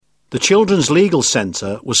The Children's Legal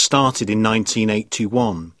Centre was started in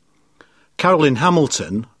 1981. Carolyn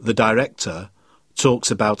Hamilton, the director, talks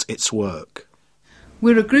about its work.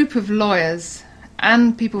 We're a group of lawyers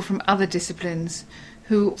and people from other disciplines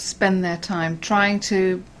who spend their time trying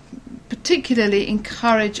to particularly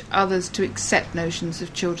encourage others to accept notions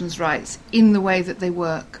of children's rights in the way that they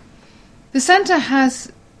work. The centre has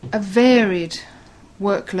a varied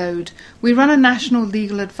workload. We run a national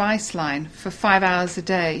legal advice line for 5 hours a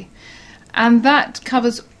day, and that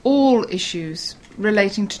covers all issues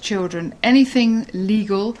relating to children, anything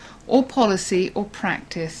legal or policy or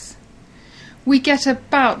practice. We get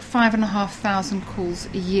about 5,500 calls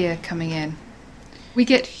a year coming in. We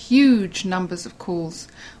get huge numbers of calls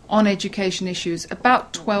on education issues,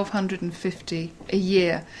 about 1,250 a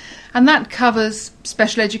year. And that covers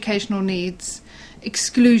special educational needs,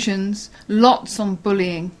 exclusions, lots on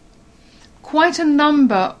bullying, quite a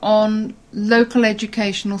number on local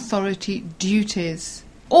education authority duties,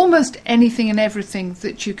 almost anything and everything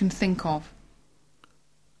that you can think of.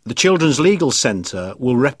 The Children's Legal Centre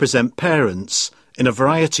will represent parents in a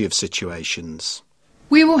variety of situations.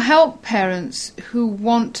 We will help parents who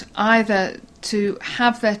want either to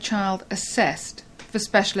have their child assessed for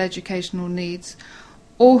special educational needs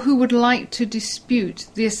or who would like to dispute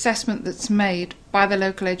the assessment that's made by the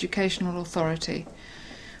local educational authority.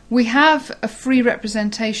 We have a free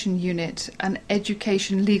representation unit, an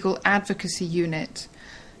education legal advocacy unit,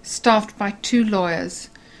 staffed by 2 lawyers,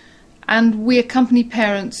 and we accompany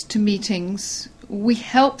parents to meetings. We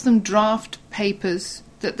help them draft papers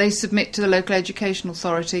that they submit to the local education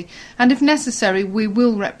authority, and if necessary we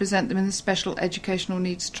will represent them in the Special Educational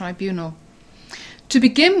Needs Tribunal. To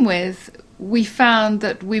begin with, we found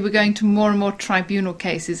that we were going to more and more tribunal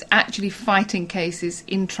cases, actually fighting cases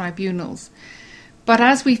in tribunals. But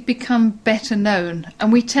as we've become better known,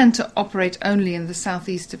 and we tend to operate only in the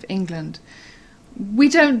southeast of England, we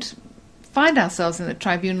don't find ourselves in the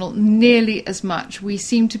tribunal nearly as much. We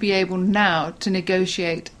seem to be able now to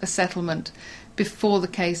negotiate a settlement before the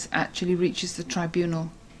case actually reaches the tribunal,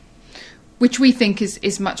 which we think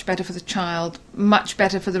is much better for the child, much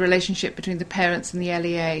better for the relationship between the parents and the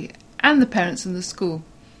LEA and the parents and the school.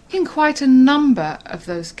 In quite a number of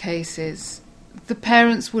those cases, the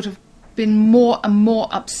parents would have been more and more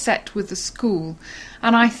upset with the school,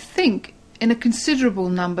 and I think in a considerable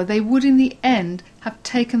number they would in the end have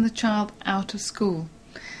taken the child out of school.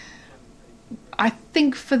 I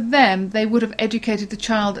think for them they would have educated the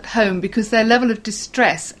child at home because their level of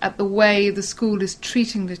distress at the way the school is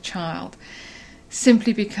treating the child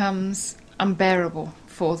simply becomes unbearable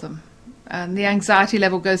for them. And the anxiety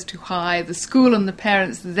level goes too high. The school and the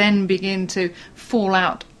parents then begin to fall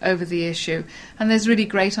out over the issue, and there's really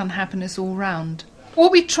great unhappiness all round.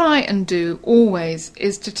 What we try and do always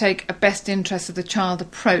is to take a best interest of the child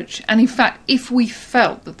approach, and in fact if we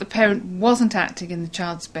felt that the parent wasn't acting in the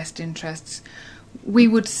child's best interests, we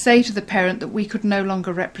would say to the parent that we could no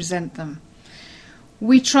longer represent them.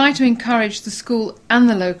 We try to encourage the school and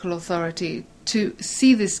the local authority to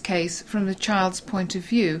see this case from the child's point of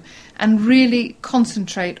view and really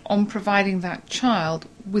concentrate on providing that child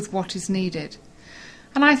with what is needed.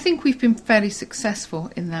 And I think we've been fairly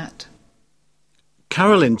successful in that.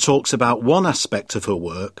 Carolyn talks about one aspect of her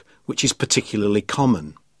work which is particularly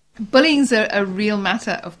common. Bullying's a real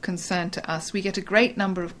matter of concern to us. We get a great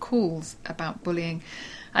number of calls about bullying,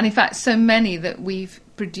 and in fact so many that we've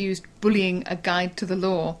produced Bullying: A Guide to the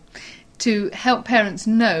Law to help parents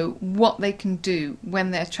know what they can do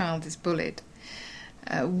when their child is bullied.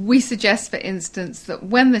 We suggest, for instance, that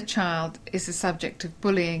when the child is the subject of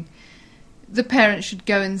bullying, the parent should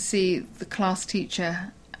go and see the class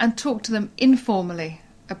teacher and talk to them informally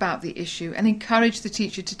about the issue and encourage the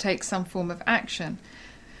teacher to take some form of action.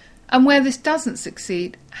 And where this doesn't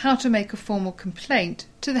succeed, how to make a formal complaint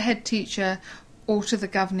to the head teacher or to the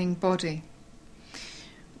governing body.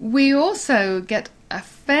 We also get a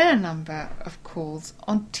fair number of calls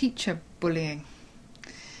on teacher bullying.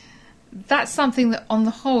 That's something that on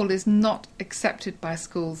the whole is not accepted by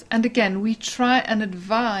schools, and again we try and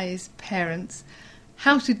advise parents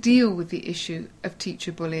how to deal with the issue of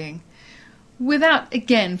teacher bullying without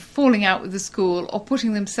again falling out with the school or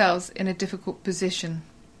putting themselves in a difficult position.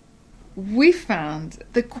 We found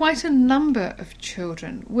that quite a number of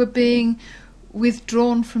children were being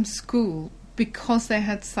withdrawn from school because they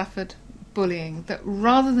had suffered bullying, that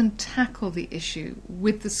rather than tackle the issue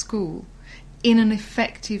with the school in an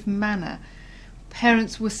effective manner,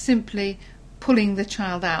 parents were simply pulling the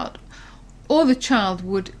child out, or the child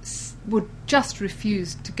would just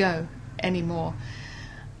refuse to go anymore.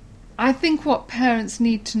 I think what parents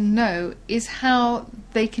need to know is how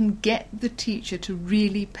they can get the teacher to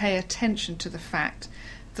really pay attention to the fact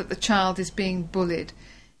that the child is being bullied.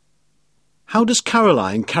 How does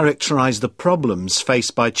Caroline characterise the problems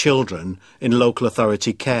faced by children in local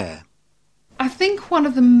authority care? I think one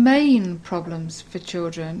of the main problems for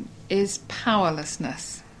children is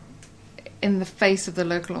powerlessness in the face of the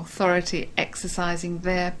local authority exercising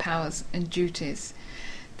their powers and duties.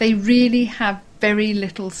 They really have very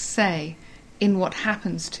little say in what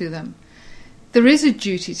happens to them. There is a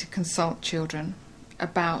duty to consult children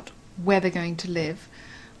about where they're going to live,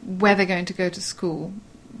 where they're going to go to school,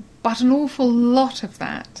 but an awful lot of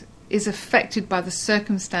that is affected by the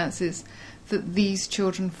circumstances that these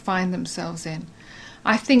children find themselves in.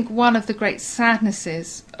 I think one of the great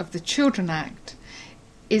sadnesses of the Children Act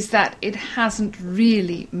is that it hasn't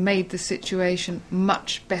really made the situation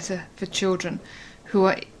much better for children who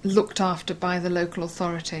are looked after by the local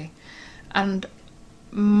authority. And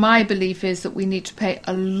my belief is that we need to pay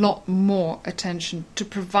a lot more attention to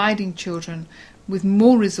providing children with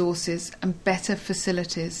more resources and better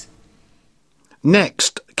facilities.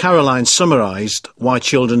 Next, Caroline summarised why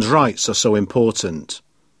children's rights are so important.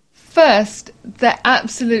 First, they're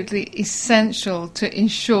absolutely essential to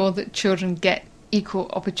ensure that children get equal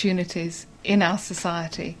opportunities in our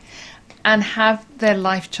society and have their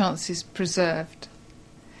life chances preserved.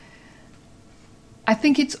 I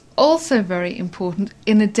think it's also very important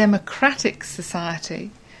in a democratic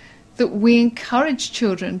society that we encourage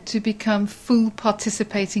children to become full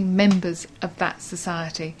participating members of that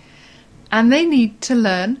society. And they need to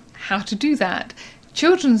learn how to do that.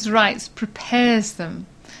 Children's rights prepares them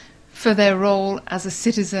for their role as a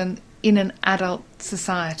citizen in an adult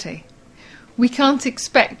society. We can't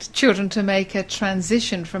expect children to make a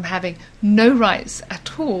transition from having no rights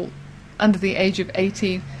at all under the age of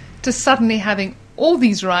 18 to suddenly having all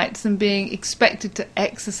these rights and being expected to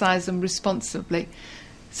exercise them responsibly.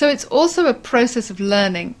 So it's also a process of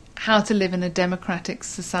learning how to live in a democratic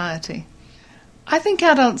society. I think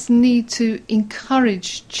adults need to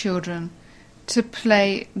encourage children to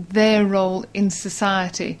play their role in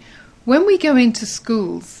society. When we go into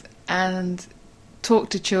schools and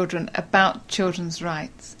talk to children about children's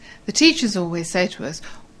rights, the teachers always say to us,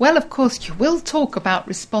 well, of course, you will talk about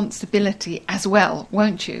responsibility as well,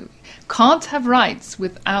 won't you? Can't have rights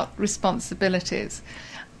without responsibilities.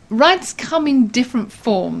 Rights come in different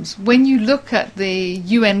forms. When you look at the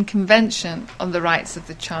UN Convention on the Rights of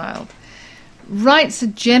the Child, rights are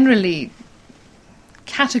generally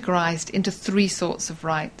categorised into three sorts of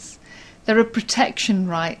rights. There are protection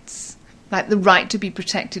rights, like the right to be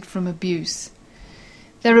protected from abuse.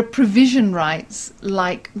 There are provision rights,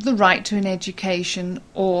 like the right to an education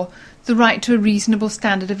or the right to a reasonable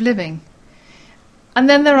standard of living. And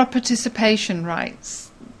then there are participation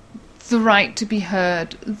rights, the right to be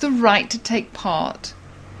heard, the right to take part.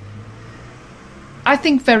 I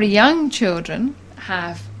think very young children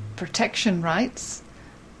have protection rights.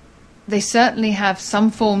 They certainly have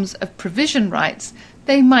some forms of provision rights.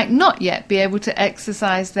 They might not yet be able to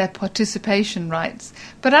exercise their participation rights.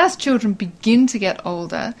 But as children begin to get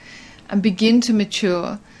older and begin to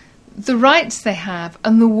mature, the rights they have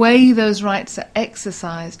and the way those rights are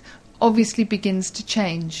exercised obviously begins to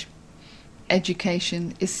change.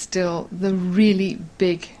 Education is still the really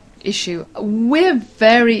big issue. We're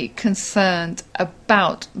very concerned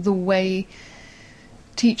about the way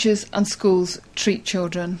teachers and schools treat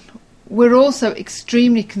children. We're also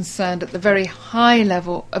extremely concerned at the very high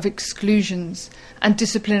level of exclusions and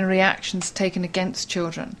disciplinary actions taken against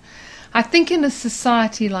children. I think in a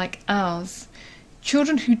society like ours,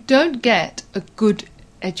 children who don't get a good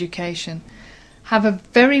education have a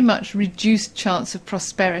very much reduced chance of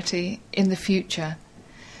prosperity in the future.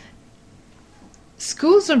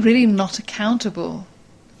 Schools are really not accountable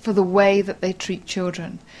for the way that they treat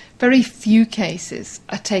children. Very few cases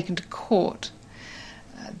are taken to court.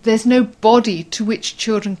 There's no body to which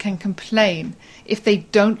children can complain if they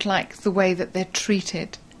don't like the way that they're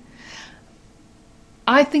treated.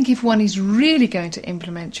 I think if one is really going to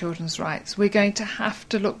implement children's rights, we're going to have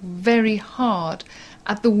to look very hard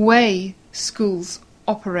at the way schools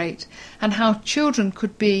operate and how children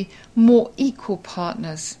could be more equal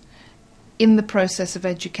partners in the process of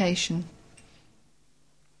education.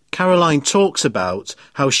 Caroline talks about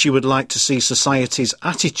how she would like to see society's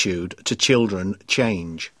attitude to children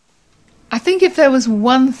change. I think if there was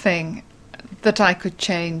one thing that I could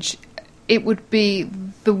change, it would be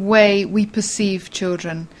the way we perceive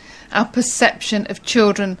children, our perception of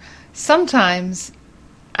children, sometimes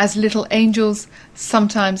as little angels,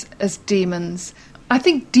 sometimes as demons. I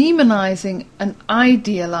think demonising and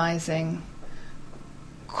idealising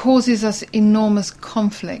causes us enormous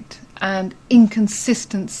conflict and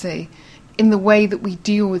inconsistency in the way that we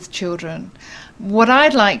deal with children. What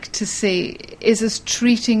I'd like to see is us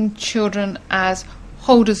treating children as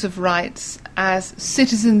holders of rights, as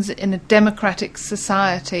citizens in a democratic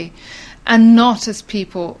society, and not as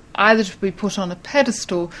people either to be put on a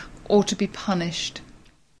pedestal or to be punished.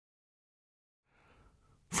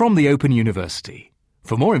 From the Open University.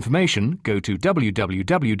 For more information, go to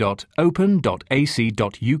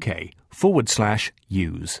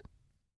www.open.ac.uk/use.